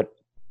scared of what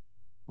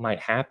might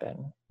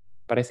happen.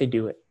 But I say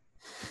do it.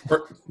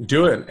 Or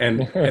do it. And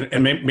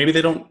maybe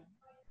they don't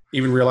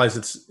even realize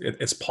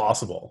it's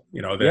possible.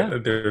 You know,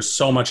 there's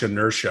so much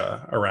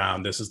inertia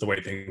around this is the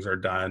way things are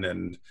done,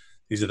 and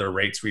these are the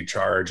rates we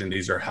charge, and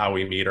these are how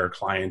we meet our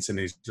clients, and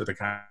these are the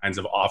kinds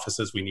of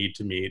offices we need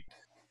to meet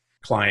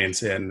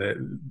clients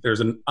in. There's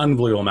an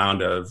unbelievable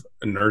amount of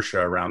inertia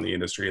around the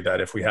industry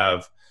that if we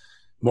have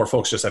more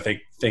folks just, I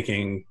think,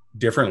 thinking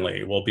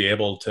differently, we'll be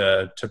able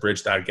to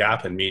bridge that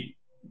gap and meet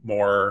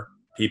more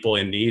people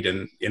in need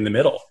and in the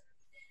middle.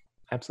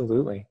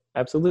 Absolutely.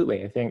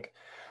 I think,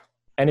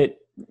 and it,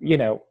 you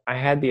know, I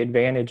had the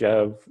advantage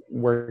of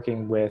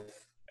working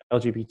with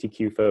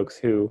LGBTQ folks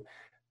who,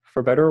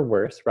 for better or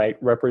worse, right,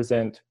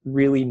 represent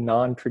really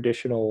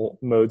non-traditional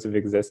modes of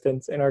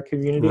existence in our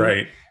community,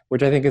 right,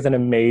 which I think is an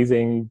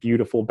amazing,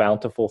 beautiful,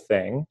 bountiful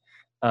thing.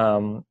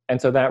 And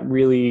so that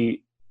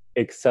really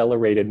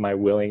accelerated my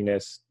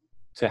willingness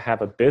to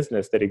have a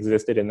business that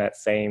existed in that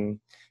same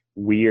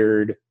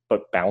weird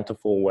but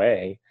bountiful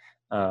way.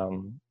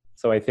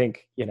 So I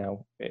think, you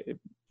know, it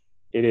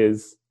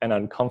is an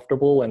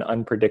uncomfortable and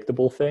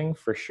unpredictable thing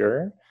for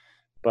sure,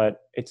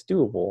 but it's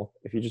doable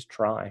if you just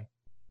try.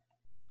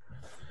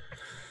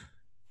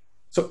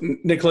 So,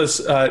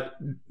 Nicholas,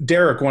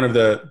 Derek, one of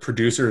the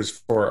producers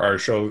for our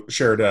show,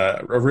 shared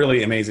a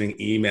really amazing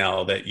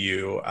email that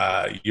you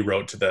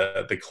wrote to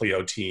the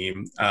Clio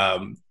team,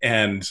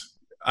 and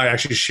I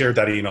actually shared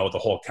that email with the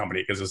whole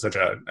company because it's such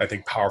a, I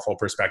think, powerful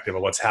perspective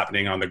of what's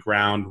happening on the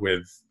ground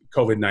with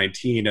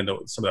COVID-19 and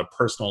some of the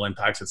personal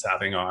impacts it's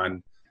having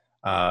on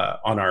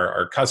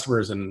our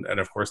customers and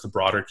of course the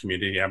broader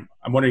community. I'm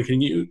wondering,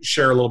 can you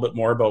share a little bit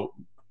more about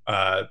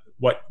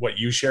what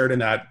you shared in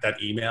that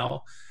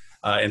email?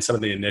 And some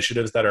of the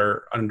initiatives that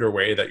are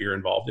underway that you're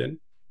involved in?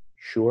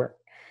 Sure.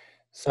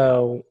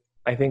 So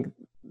I think,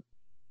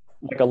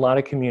 like a lot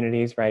of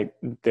communities, right,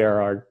 there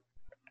are,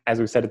 as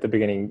we said at the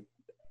beginning,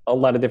 a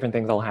lot of different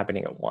things all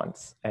happening at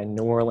once. And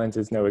New Orleans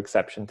is no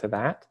exception to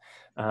that.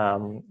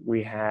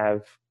 We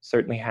have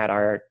certainly had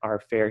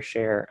our fair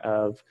share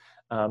of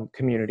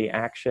community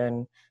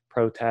action,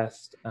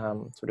 protest,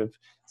 sort of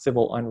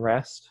civil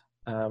unrest,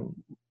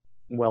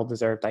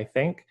 well-deserved, I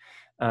think.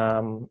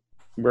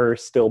 We're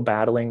still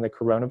battling the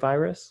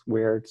coronavirus.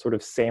 We're sort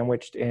of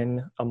sandwiched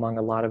in among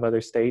a lot of other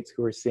states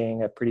who are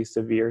seeing a pretty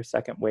severe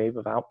second wave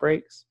of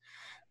outbreaks.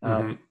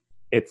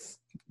 It's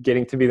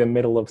getting to be the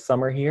middle of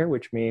summer here,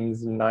 which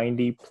means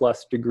 90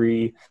 plus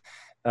degree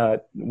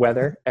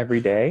weather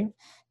every day.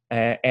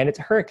 And it's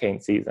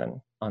hurricane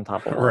season on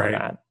top of all of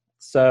that.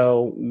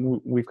 So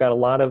we've got a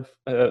lot of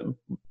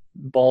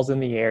balls in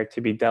the air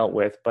to be dealt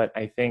with, but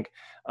I think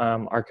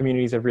our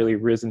communities have really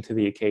risen to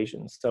the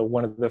occasion. So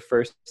one of the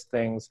first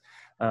things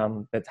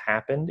that's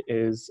happened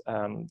is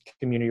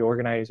community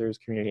organizers,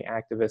 community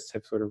activists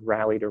have sort of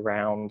rallied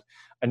around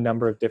a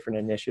number of different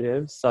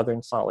initiatives.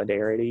 Southern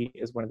Solidarity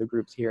is one of the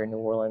groups here in New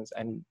Orleans,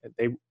 and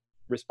they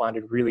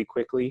responded really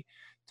quickly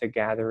to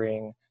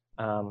gathering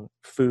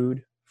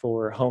food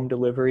for home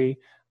delivery,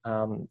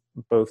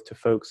 both to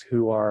folks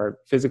who are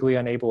physically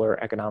unable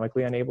or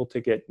economically unable to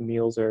get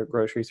meals or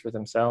groceries for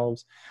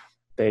themselves.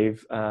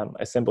 They've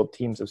assembled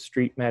teams of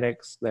street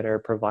medics that are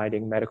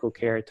providing medical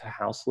care to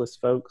houseless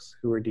folks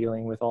who are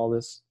dealing with all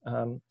this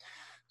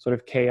sort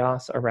of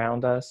chaos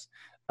around us.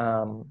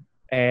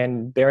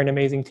 And they're an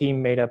amazing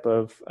team made up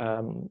of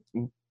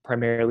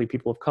primarily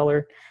people of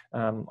color,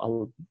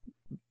 a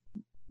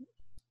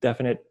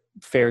definite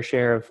fair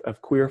share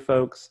of queer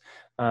folks,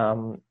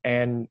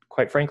 And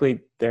quite frankly,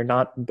 they're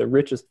not the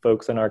richest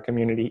folks in our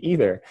community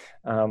either,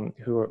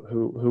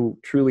 who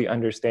truly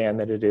understand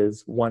that it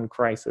is one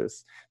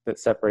crisis that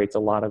separates a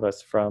lot of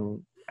us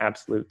from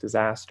absolute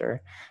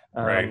disaster.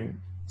 Right.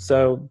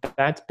 So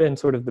that's been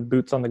sort of the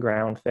boots on the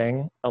ground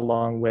thing,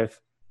 along with,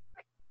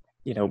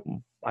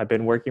 I've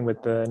been working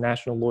with the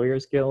National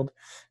Lawyers Guild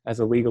as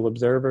a legal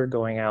observer,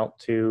 going out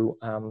to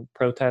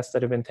protests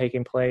that have been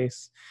taking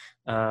place.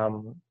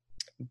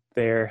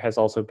 There has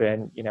also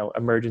been,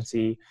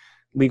 emergency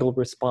legal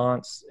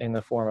response in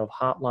the form of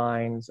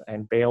hotlines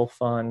and bail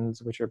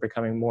funds, which are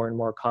becoming more and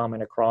more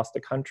common across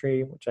the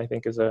country, which I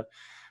think is a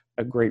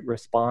great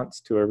response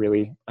to a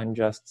really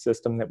unjust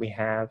system that we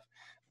have.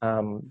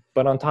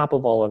 But on top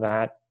of all of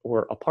that,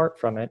 or apart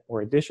from it,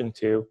 or addition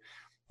to,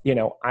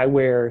 I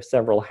wear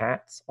several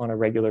hats on a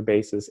regular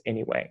basis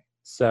anyway.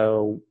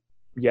 So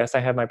yes,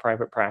 I have my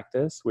private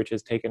practice, which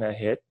has taken a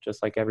hit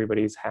just like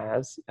everybody's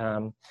has.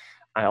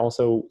 I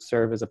also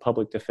serve as a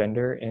public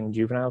defender in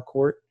juvenile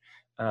court.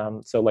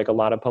 So like a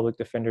lot of public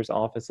defenders'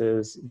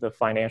 offices, the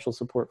financial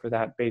support for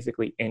that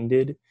basically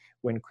ended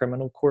when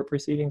criminal court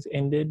proceedings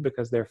ended,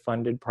 because they're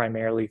funded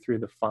primarily through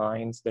the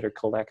fines that are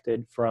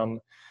collected from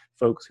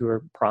folks who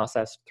are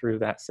processed through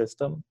that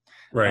system.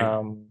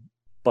 Right.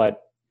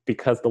 But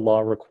because the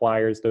law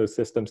requires those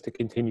systems to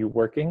continue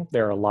working,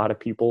 there are a lot of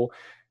people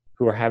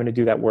who are having to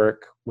do that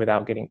work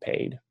without getting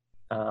paid.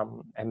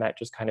 And that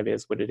just kind of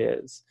is what it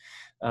is.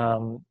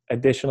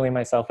 Additionally,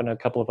 myself and a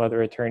couple of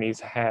other attorneys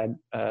had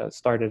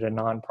started a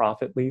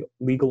nonprofit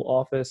legal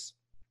office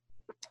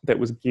that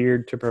was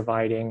geared to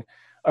providing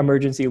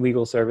emergency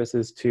legal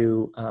services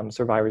to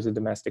survivors of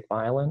domestic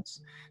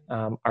violence.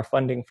 Our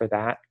funding for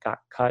that got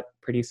cut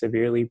pretty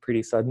severely,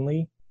 pretty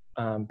suddenly,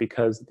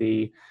 because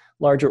the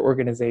larger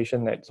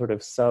organization that sort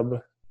of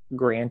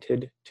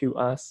sub-granted to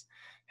us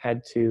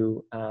had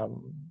to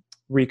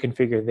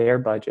reconfigure their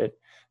budget,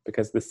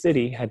 because the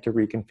city had to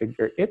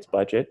reconfigure its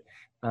budget,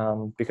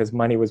 because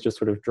money was just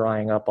sort of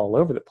drying up all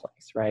over the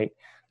place, right?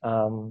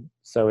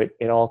 So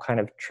it all kind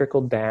of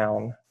trickled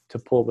down to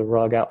pull the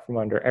rug out from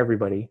under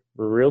everybody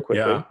real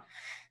quickly.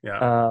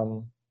 Yeah.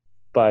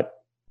 But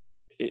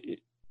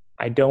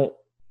I don't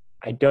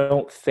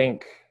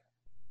think,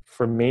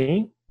 for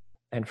me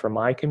and for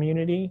my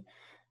community,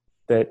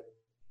 that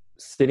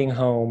sitting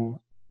home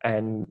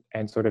and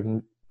sort of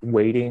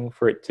waiting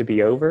for it to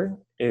be over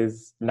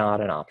is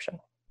not an option.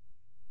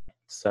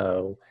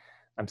 So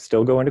I'm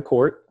still going to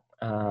court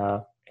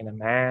in a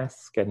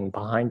mask and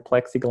behind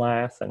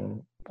plexiglass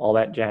and all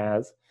that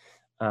jazz,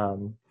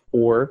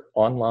 or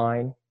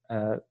online,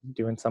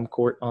 doing some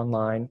court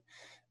online,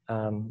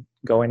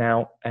 going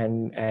out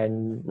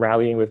and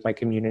rallying with my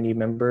community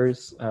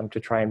members to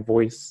try and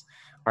voice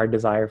our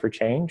desire for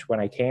change when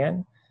I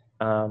can,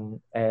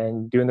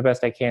 and doing the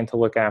best I can to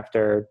look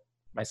after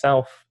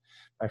myself,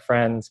 my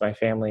friends, my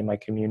family, my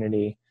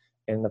community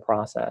in the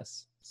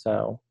process.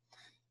 So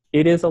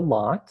it is a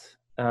lot,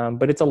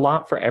 but it's a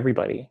lot for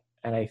everybody.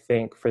 And I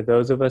think for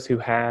those of us who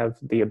have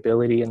the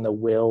ability and the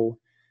will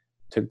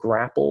to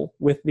grapple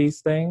with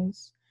these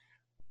things,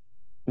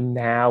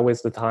 now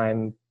is the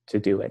time to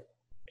do it,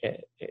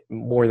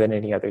 more than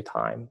any other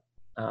time.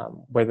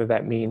 Whether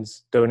that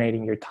means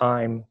donating your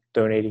time,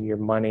 donating your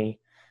money,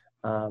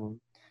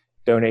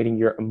 donating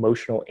your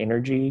emotional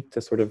energy to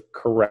sort of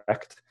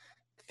correct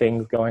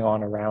things going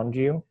on around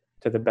you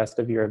to the best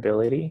of your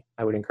ability,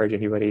 I would encourage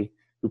anybody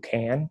who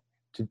can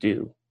to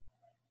do.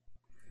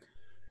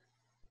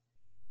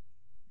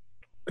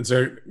 It's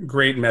a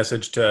great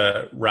message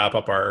to wrap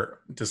up our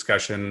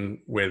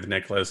discussion with,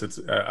 Nicholas.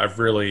 I've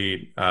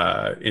really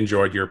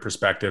enjoyed your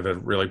perspective, a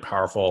really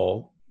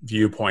powerful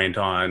viewpoint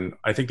on,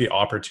 I think, the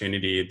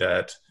opportunity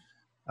that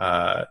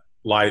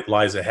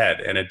lies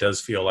ahead. And it does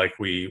feel like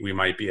we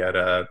might be at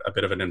a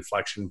bit of an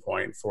inflection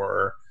point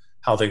for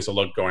how things will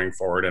look going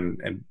forward.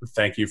 And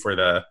thank you for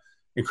the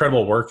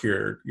incredible work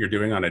you're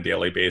doing on a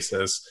daily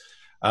basis.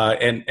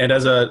 And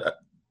as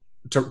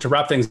to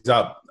wrap things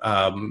up,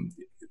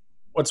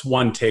 what's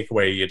one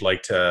takeaway you'd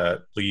like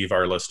to leave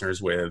our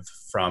listeners with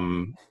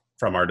from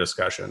our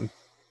discussion?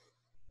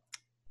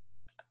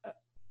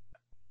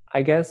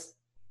 I guess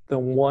the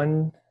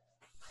one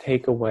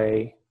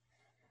takeaway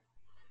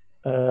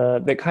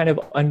that kind of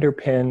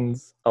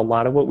underpins a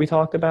lot of what we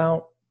talked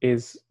about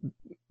is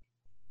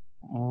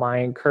my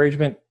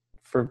encouragement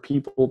for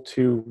people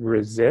to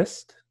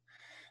resist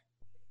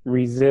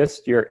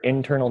your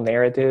internal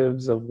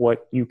narratives of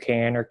what you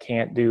can or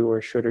can't do or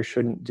should or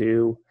shouldn't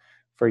do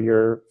for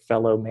your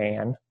fellow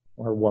man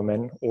or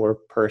woman or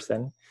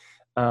person,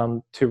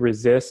 to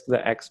resist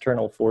the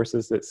external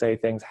forces that say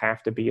things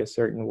have to be a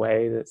certain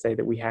way, that say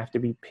that we have to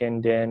be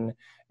pinned in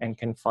and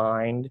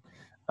confined,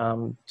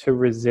 to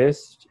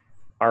resist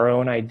our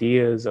own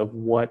ideas of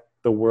what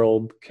the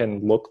world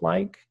can look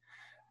like.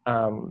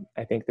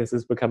 I think this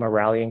has become a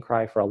rallying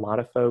cry for a lot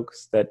of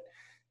folks that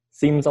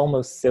seems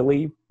almost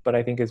silly, but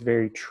I think is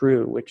very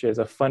true, which is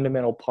a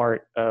fundamental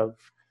part of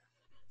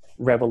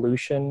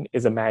revolution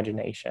is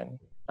imagination.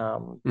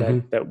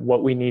 That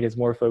what we need is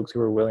more folks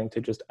who are willing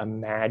to just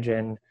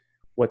imagine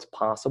what's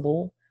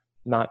possible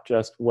not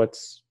just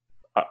what's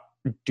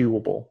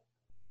doable.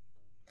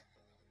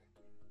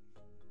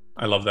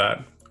 I love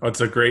that. Well,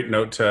 it's a great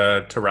note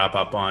to wrap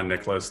up on,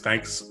 Nicholas.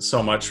 Thanks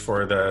so much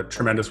for the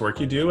tremendous work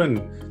you do,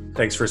 and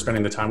thanks for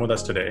spending the time with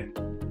us today.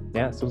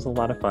 Yeah, so it was a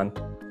lot of fun.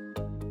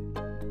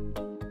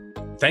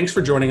 Thanks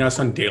for joining us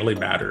on Daily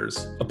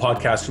Matters, a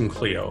podcast from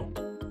Clio.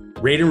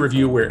 Rate and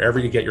review wherever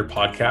you get your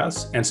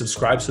podcasts, and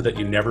subscribe so that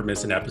you never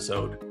miss an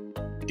episode.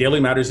 Daily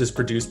Matters is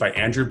produced by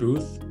Andrew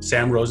Booth,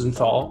 Sam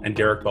Rosenthal, and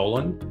Derek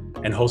Boland,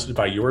 and hosted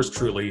by yours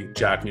truly,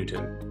 Jack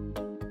Newton.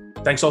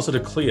 Thanks also to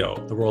Clio,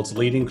 the world's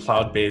leading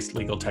cloud-based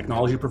legal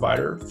technology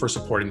provider, for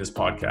supporting this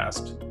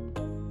podcast.